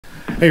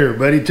Hey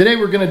everybody, today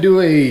we're going to do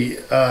a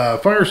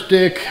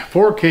Firestick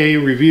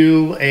 4K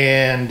review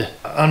and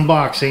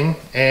unboxing,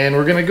 and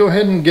we're going to go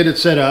ahead and get it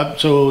set up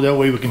so that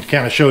way we can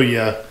kind of show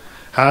you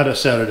how to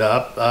set it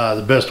up,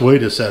 the best way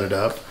to set it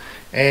up,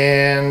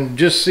 and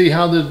just see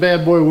how this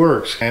bad boy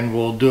works. And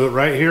we'll do it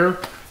right here,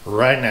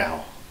 right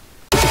now.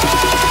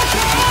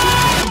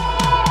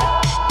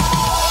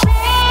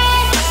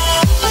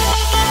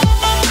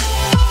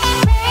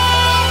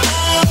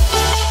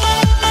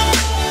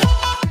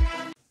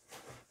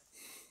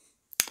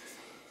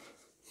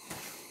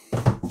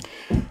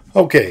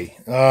 Okay,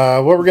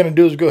 what we're going to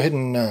do is go ahead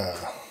and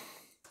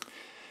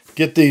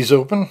get these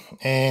open,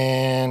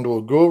 and we'll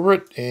go over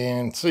it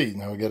and see.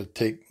 Now we got to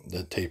take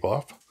the tape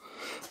off.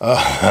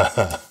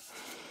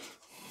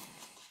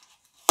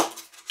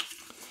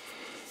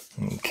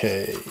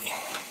 Okay,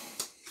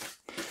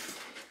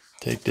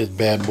 take this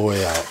bad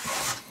boy out.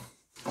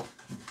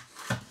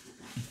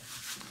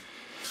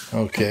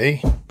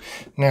 Okay,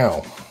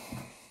 now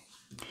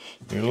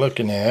you're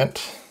looking at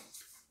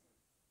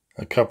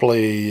a couple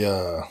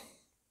of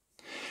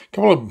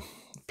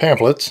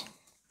pamphlets.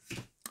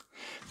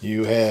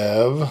 You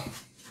have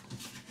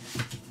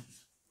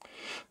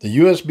the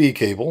USB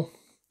cable.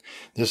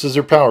 This is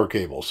their power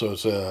cable, so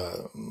it's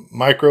a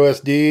micro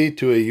SD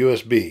to a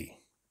USB.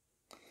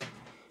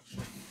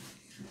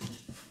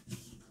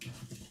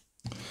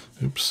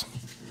 Oops.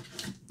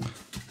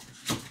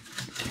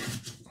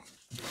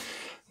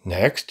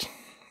 Next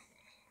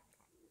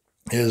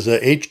is a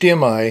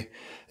HDMI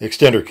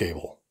extender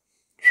cable,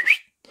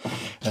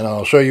 and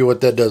I'll show you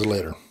what that does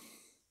later.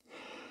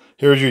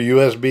 Here's your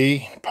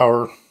USB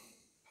power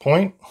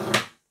point.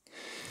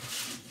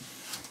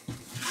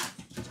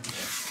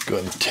 Go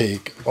ahead and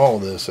take all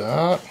this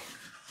out.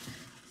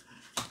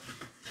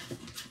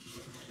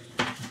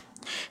 And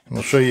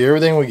we'll show you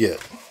everything we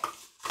get.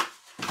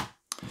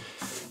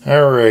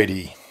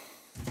 Alrighty.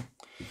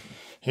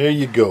 Here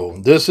you go.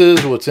 This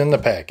is what's in the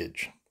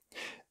package.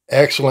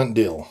 Excellent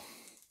deal.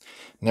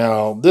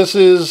 Now, this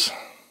is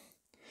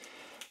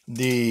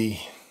the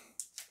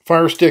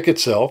Firestick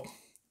itself.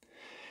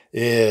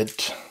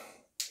 It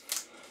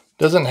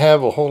doesn't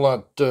have a whole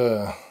lot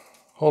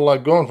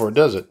going for it,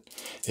 does it?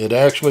 It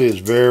actually is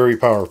very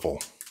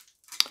powerful,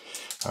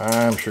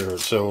 I'm sure.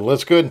 So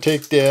let's go ahead and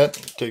take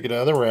it out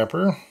of the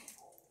wrapper.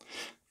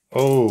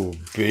 Oh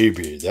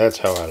baby, that's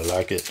how I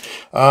like it.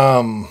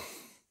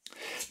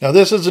 Now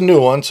this is a new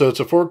one, so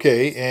it's a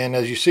 4K, and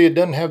as you see, it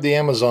doesn't have the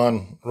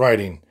Amazon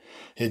writing.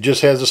 It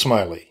just has a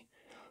smiley.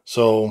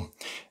 So,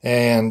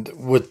 and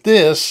with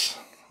this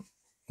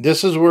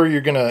is where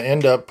you're going to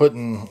end up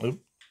putting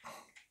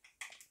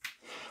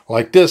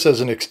like this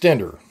as an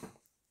extender,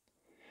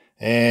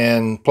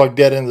 and plug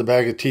that into the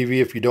back of the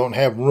TV if you don't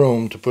have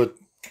room to put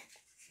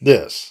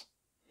this.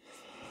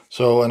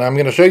 So, and I'm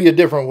going to show you a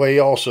different way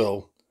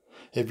also.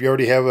 If you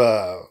already have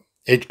a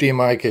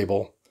HDMI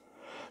cable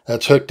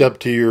that's hooked up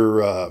to your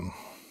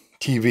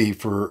TV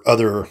for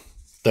other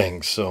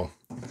things. So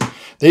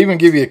they even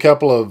give you a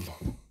couple of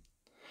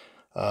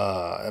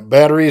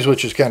batteries,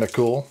 which is kind of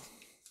cool.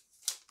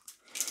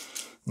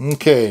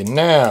 Okay,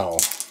 now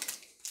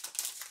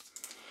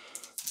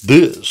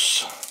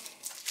this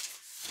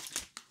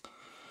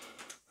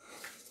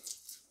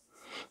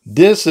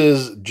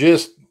is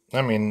just,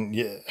 I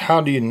mean, how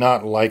do you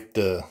not like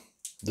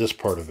this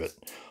part of it?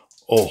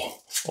 Oh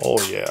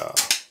yeah.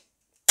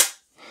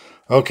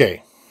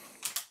 Okay.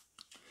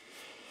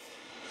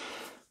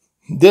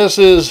 This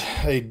is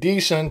a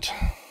decent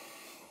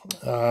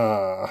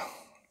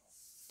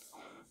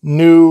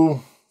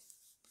new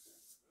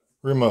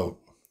remote.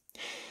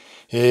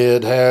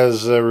 It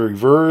has a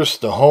reverse,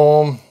 the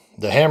home,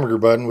 the hamburger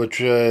button,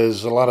 which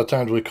is a lot of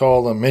times we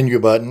call the menu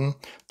button,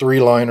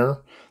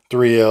 3-liner,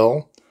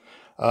 3L.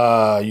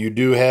 You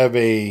do have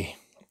a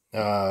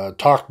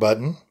talk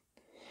button,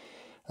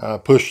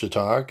 push to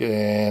talk,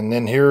 and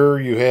then here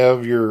you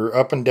have your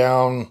up and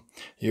down,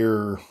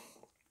 your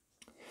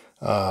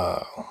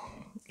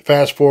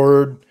fast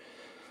forward,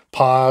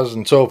 pause,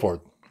 and so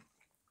forth.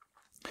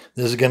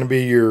 This is going to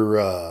be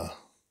your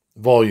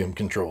volume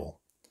control.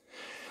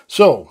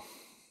 So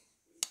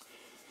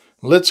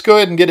let's go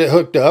ahead and get it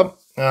hooked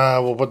up.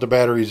 We'll put the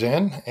batteries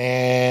in,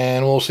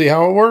 and we'll see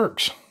how it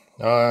works.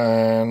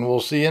 And we'll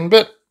see you in a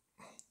bit.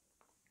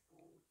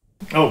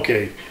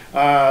 Okay,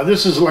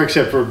 this is, like I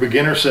said, for a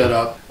beginner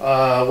setup.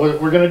 What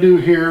we're going to do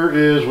here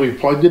is we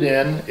plugged it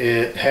in.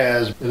 It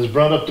has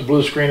brought up the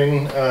blue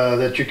screening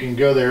that you can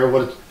go there.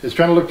 What it's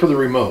trying to look for the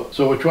remote.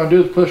 So what you want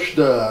to do is push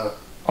the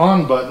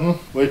on button,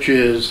 which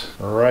is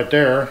right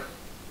there,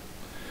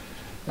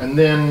 and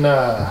then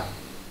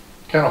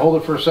kind of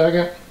hold it for a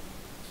second.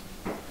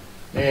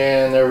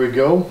 And there we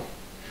go.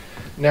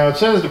 Now it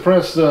says to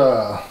press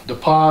the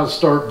pause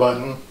start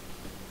button.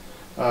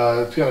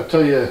 It's going to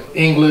tell you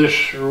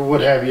English or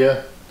what have you.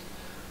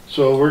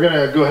 So we're going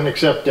to go ahead and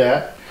accept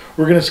that.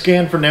 We're going to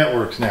scan for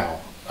networks now.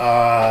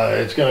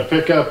 It's going to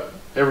pick up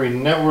every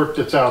network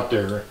that's out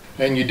there.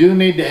 And you do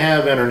need to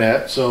have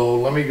internet. So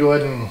let me go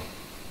ahead and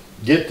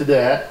get to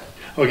that.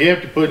 Okay,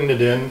 after putting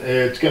it in,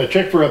 it's going to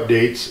check for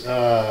updates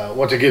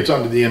once it gets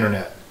onto the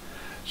internet.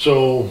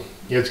 So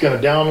it's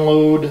going to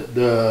download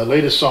the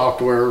latest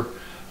software,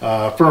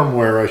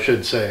 firmware I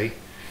should say,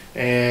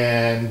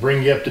 and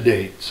bring you up to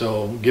date.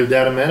 So give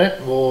that a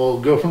minute, we'll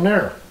go from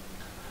there.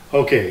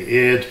 Okay,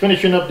 it's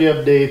finishing up the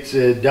updates,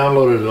 it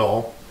downloaded it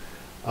all.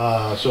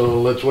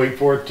 So let's wait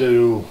for it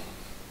to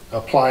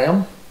apply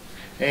them,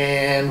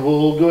 and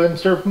we'll go ahead and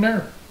start from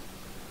there.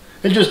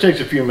 It just takes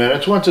a few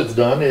minutes. Once it's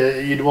done,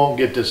 you won't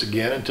get this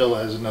again until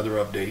it has another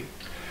update.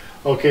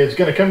 Okay, it's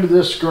going to come to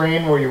this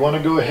screen where you want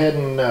to go ahead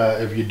and,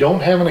 if you don't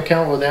have an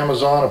account with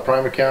Amazon, a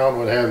Prime account,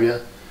 what have you,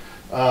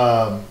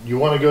 you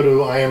want to go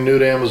to I am new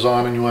to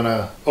Amazon and you want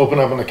to open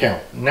up an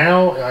account.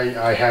 Now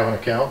I have an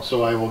account,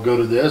 so I will go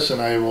to this and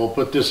I will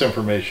put this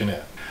information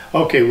in.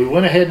 Okay, we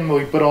went ahead and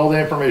we put all the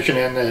information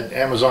in that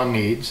Amazon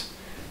needs,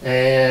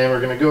 and we're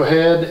going to go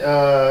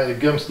ahead, it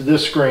comes to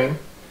this screen,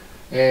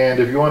 and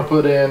if you want to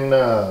put in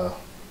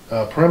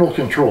parental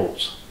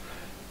controls,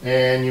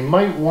 and you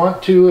might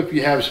want to if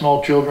you have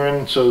small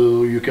children,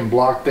 so you can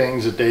block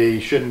things that they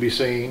shouldn't be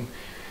seeing,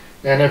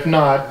 and if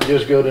not,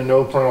 just go to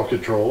no parental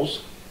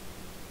controls.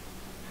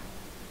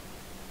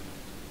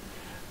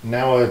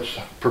 Now it's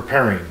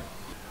preparing.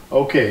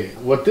 Okay,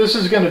 what this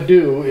is going to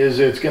do is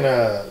it's going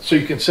to, so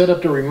you can set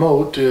up the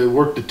remote to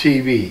work the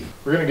TV.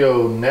 We're going to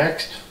go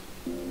next.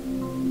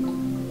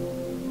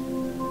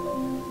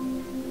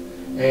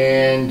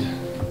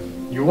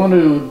 And you want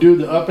to do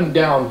the up and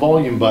down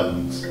volume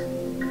buttons.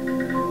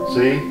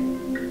 See?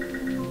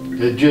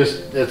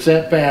 It's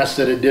that fast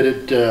that it did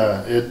it,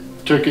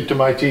 it took it to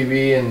my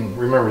TV and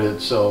remembered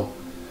it, so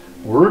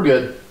we're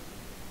good.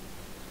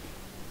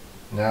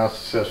 Now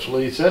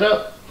successfully set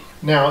up.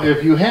 Now,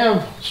 if you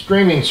have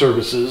streaming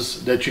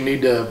services that you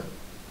need to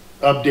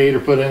update or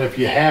put in, if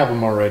you have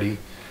them already,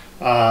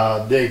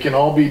 they can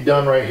all be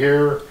done right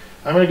here.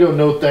 I'm going to go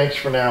no thanks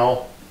for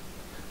now,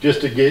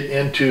 just to get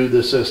into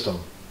the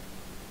system.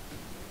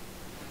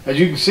 As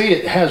you can see,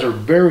 it has a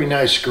very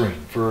nice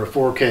screen for a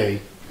 4K.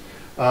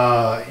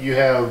 You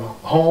have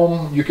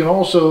home. You can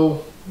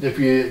also, if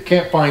you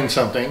can't find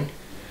something,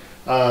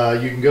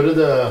 you can go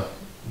to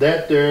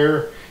that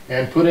there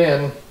and put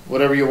in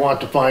whatever you want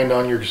to find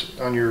on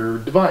your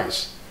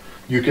device.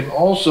 You can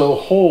also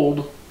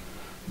hold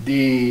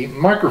the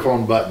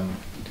microphone button,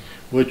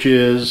 which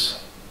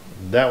is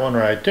that one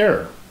right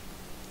there.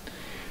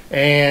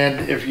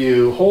 And if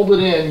you hold it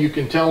in, you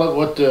can tell it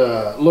what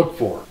to look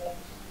for.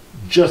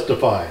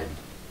 Justified.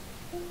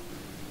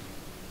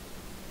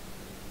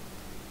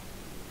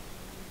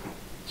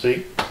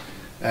 See?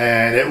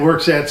 And it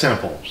works that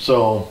simple.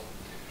 So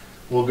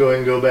we'll go ahead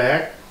and go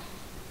back.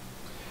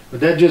 But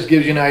that just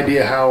gives you an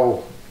idea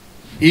how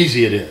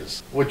easy it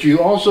is. What you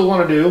also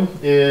want to do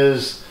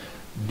is,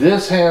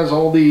 this has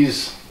all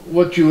these,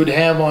 what you would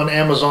have on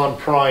Amazon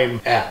Prime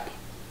app,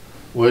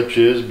 which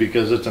is,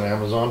 because it's an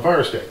Amazon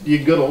Firestick. You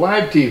can go to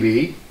live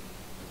TV.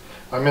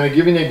 I'm going to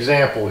give you an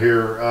example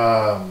here.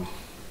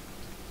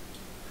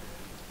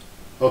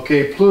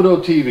 Okay, Pluto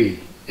TV.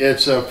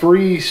 It's a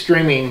free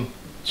streaming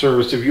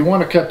service. If you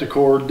want to cut the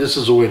cord, this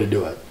is a way to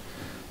do it.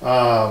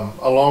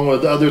 Along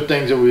with other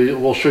things that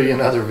we'll show you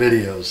in other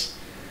videos.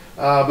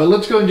 But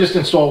let's go and just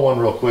install one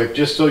real quick,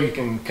 just so you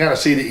can kind of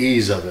see the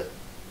ease of it.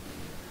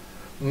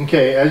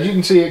 Okay, as you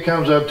can see, it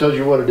comes up, tells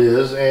you what it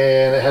is,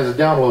 and it has a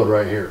download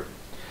right here.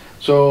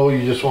 So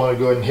you just want to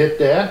go ahead and hit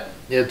that.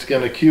 It's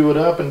going to queue it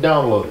up and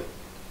download it.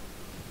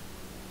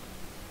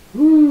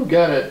 Woo,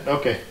 got it.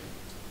 Okay.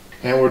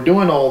 And we're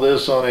doing all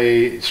this on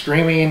a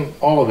streaming,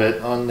 all of it,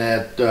 on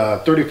that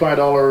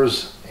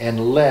 $35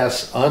 and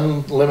less,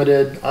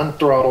 unlimited,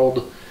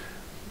 unthrottled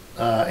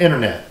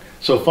internet.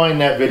 So find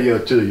that video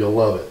too, you'll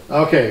love it.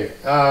 Okay,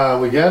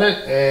 we got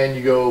it, and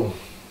you go.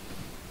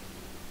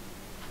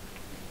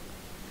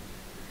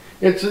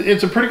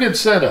 It's a pretty good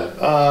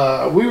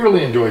setup. We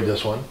really enjoyed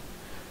this one.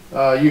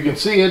 You can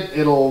see it.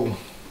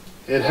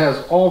 It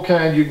has all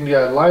kinds. You can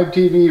get live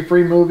TV,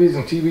 free movies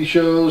and TV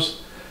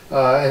shows,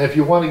 and if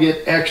you want to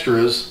get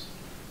extras,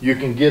 you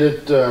can get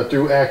it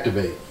through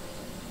Activate.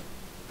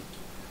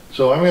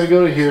 So I'm going to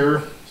go to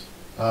here.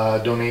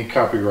 Don't need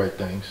copyright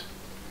things.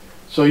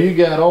 So you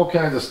got all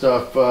kinds of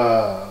stuff,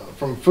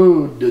 from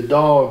food to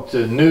dog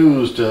to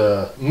news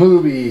to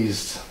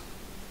movies.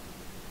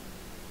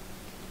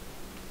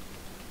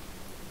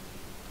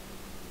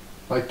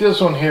 Like this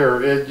one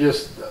here, it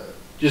just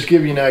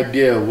give you an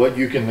idea of what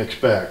you can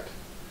expect.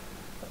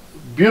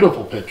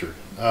 Beautiful picture.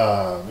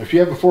 If you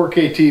have a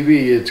 4K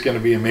TV, it's going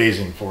to be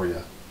amazing for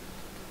you.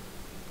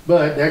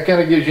 But that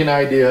kind of gives you an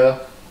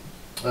idea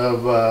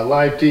of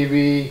live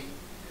TV.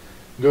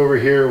 Go over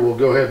here, we'll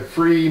go ahead,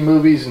 free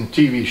movies and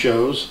TV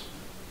shows.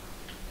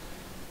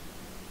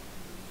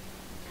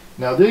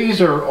 Now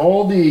these are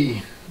all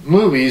the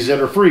movies that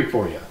are free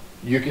for you.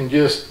 You can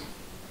just,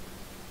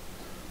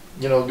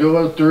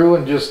 go through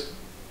and just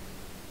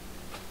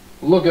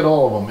look at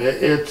all of them.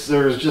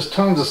 There's just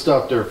tons of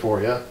stuff there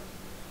for you.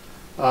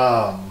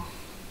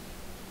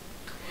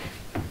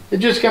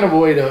 It's just kind of a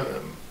way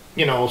to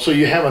you know, so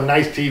you have a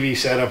nice TV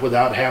setup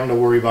without having to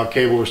worry about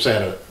cable or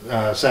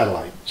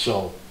satellite.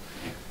 So,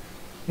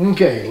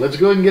 okay, let's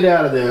go ahead and get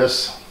out of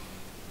this.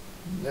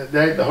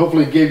 That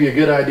hopefully gave you a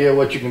good idea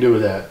what you can do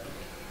with that.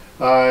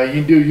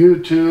 You can do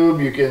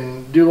YouTube, you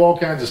can do all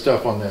kinds of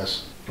stuff on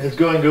this. Let's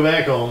go ahead and go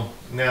back home.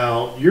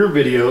 Now, your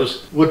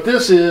videos, what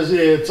this is,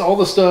 it's all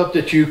the stuff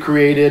that you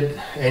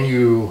created and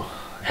you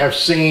have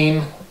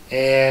seen,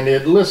 and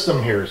it lists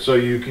them here. So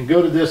you can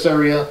go to this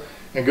area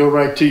and go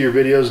right to your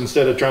videos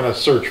instead of trying to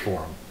search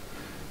for them.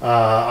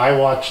 I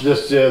watched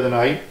this the other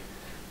night.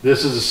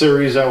 This is a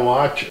series I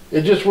watch.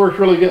 It just worked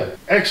really good.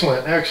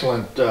 Excellent,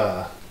 excellent.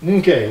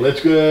 Okay,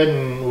 let's go ahead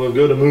and we'll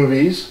go to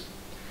movies.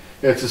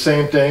 It's the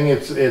same thing.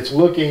 It's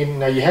looking,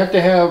 now you have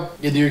to have,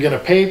 either you're going to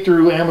pay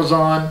through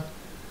Amazon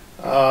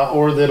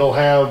or that'll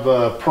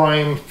have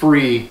Prime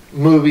free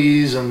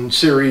movies and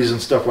series and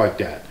stuff like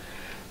that.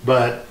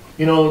 But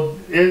you know,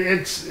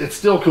 it's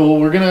still cool.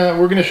 We're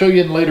gonna show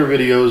you in later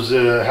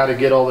videos how to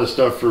get all this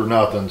stuff for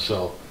nothing.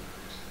 So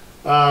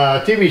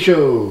TV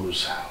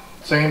shows,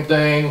 same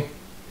thing.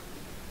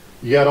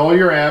 You got all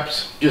your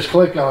apps, just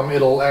click on them,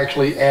 it'll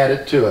actually add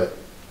it to it.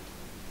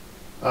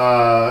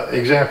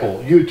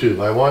 Example,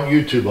 YouTube, I want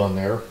YouTube on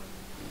there.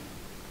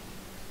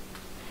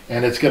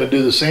 And it's going to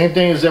do the same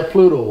thing as that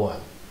Pluto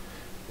one.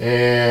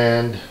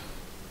 And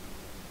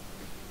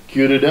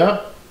queued it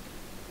up.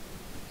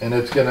 And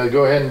it's going to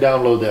go ahead and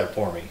download that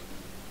for me.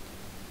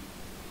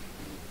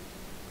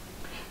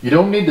 You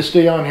don't need to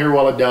stay on here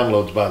while it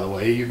downloads, by the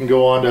way. You can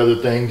go on to other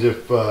things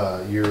if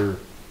you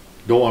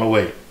don't want to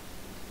wait.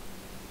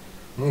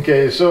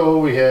 Okay, so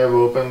we have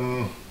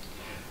open.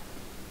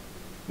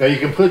 Now you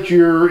can put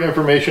your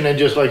information in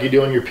just like you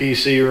do on your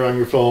PC or on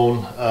your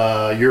phone,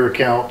 your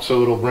account,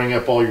 so it'll bring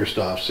up all your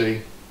stuff.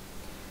 See?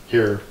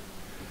 Here.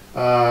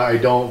 I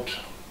don't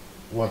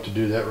want to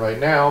do that right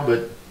now,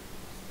 but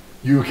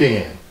you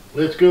can.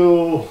 Let's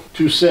go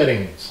to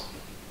settings.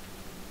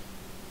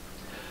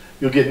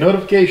 You'll get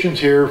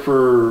notifications here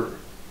for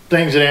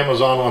things that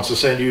Amazon wants to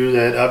send you,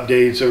 that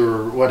updates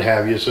or what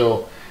have you.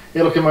 So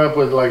it'll come up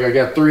with, like, I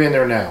got 3 in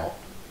there now.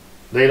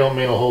 They don't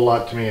mean a whole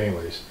lot to me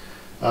anyways.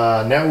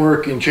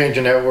 Network, you can change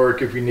the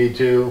network if you need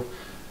to.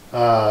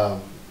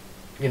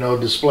 You know,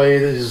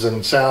 displays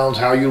and sounds,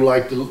 how you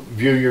like to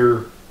view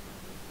your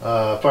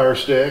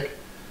Firestick.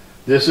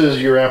 This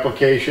is your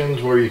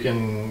applications where you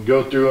can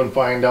go through and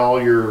find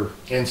all your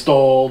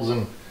installs,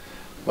 and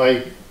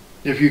like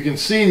if you can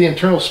see the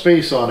internal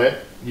space on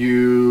it,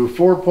 you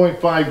 4.5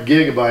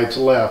 gigabytes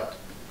left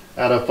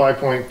out of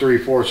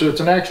 5.34, so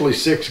it's an actually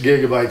 6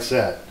 gigabyte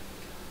set.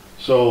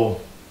 So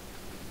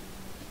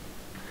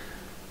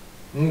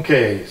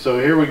okay, so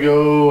here we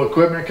go.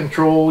 Equipment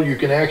control, you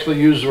can actually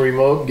use the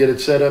remote and get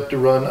it set up to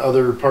run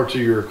other parts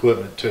of your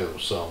equipment too.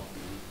 So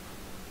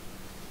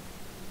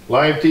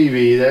live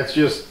TV, that's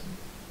just,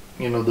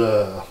 you know,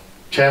 the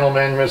channel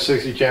management,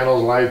 60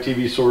 channels, live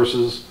TV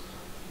sources.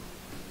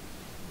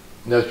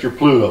 That's your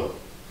Pluto.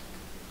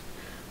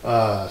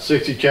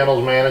 60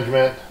 channels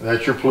management,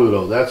 that's your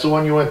Pluto. That's the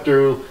one you went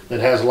through that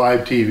has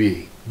live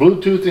TV.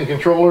 Bluetooth and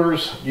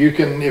controllers, you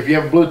can, if you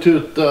have a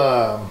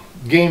Bluetooth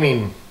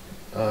gaming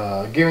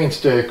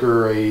stick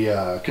or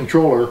a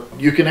controller,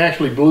 you can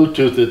actually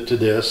Bluetooth it to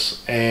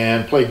this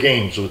and play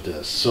games with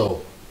this.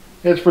 So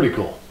it's pretty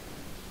cool.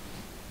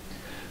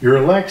 Your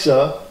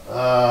Alexa,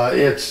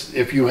 it's,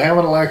 if you have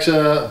an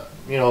Alexa,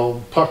 you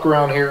know, puck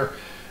around here,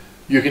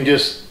 you can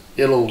just,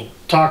 it'll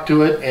talk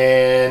to it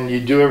and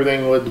you do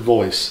everything with the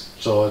voice.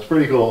 So it's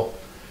pretty cool.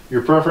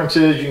 Your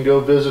preferences, you can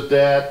go visit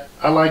that.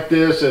 I like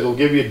this. It'll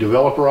give you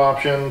developer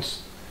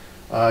options.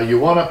 You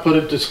want to put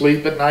it to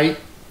sleep at night,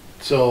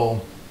 so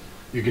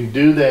you can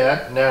do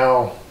that.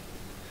 Now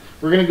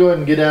we're going to go ahead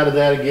and get out of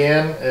that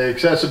again.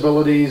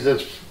 Accessibilities,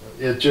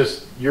 it's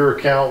just your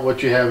account,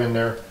 what you have in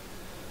there.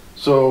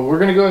 So we're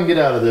going to go ahead and get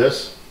out of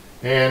this.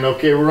 And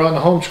okay, we're on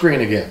the home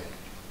screen again.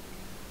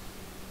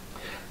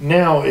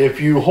 Now if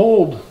you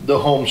hold the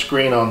home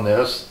screen on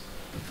this,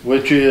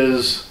 which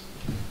is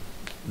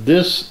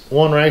this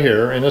one right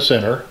here in the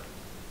center,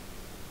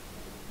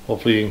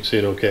 hopefully you can see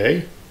it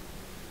okay,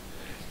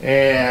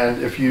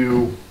 and if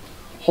you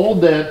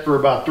hold that for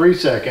about 3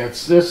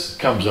 seconds, this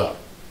comes up.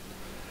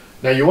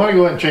 Now you want to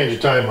go ahead and change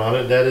the time on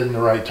it. That isn't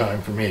the right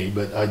time for me,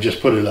 but I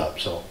just put it up.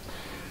 So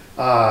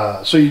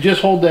so you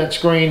just hold that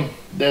screen,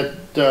 that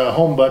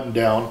home button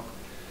down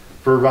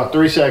for about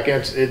 3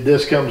 seconds.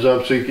 This comes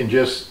up, so you can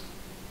just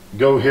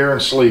go here and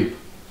sleep.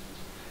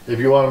 If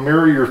you want to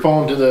mirror your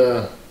phone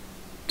to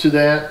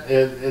that,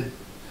 it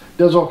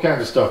does all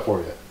kinds of stuff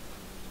for you.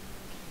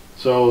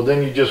 So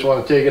then you just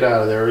want to take it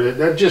out of there.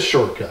 That's just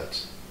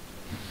shortcuts.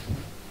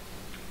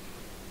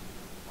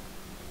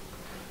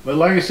 But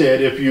like I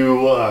said, if you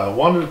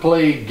wanted to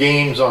play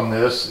games on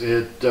this,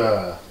 it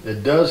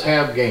does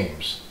have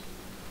games,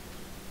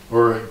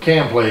 or it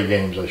can play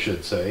games, I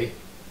should say.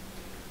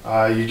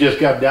 You just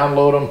got to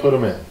download them, put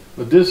them in.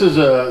 But this is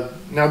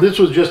now this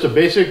was just a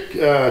basic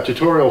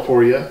tutorial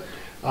for you.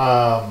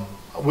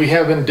 We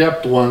have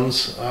in-depth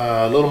ones,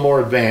 a little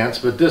more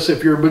advanced, but this,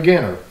 if you're a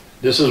beginner,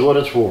 this is what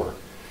it's for.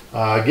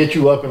 Get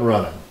you up and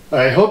running.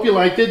 I hope you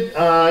liked it.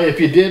 If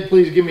you did,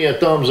 please give me a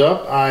thumbs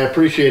up. I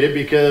appreciate it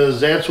because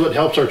that's what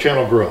helps our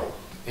channel grow.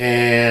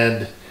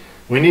 And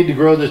we need to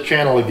grow this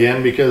channel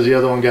again because the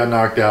other one got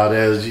knocked out,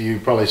 as you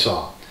probably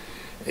saw.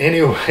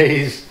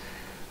 Anyways,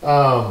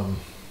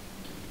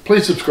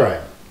 please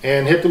subscribe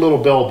and hit the little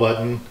bell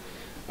button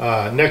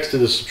next to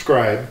the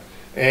subscribe,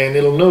 and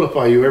it'll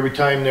notify you every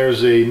time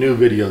there's a new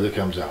video that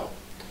comes out,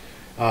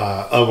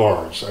 of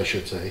ours, I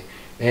should say.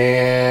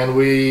 And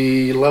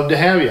we love to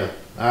have you.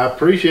 I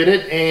appreciate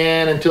it,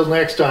 and until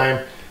next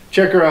time,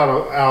 check out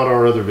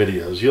our other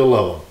videos. You'll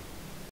love them.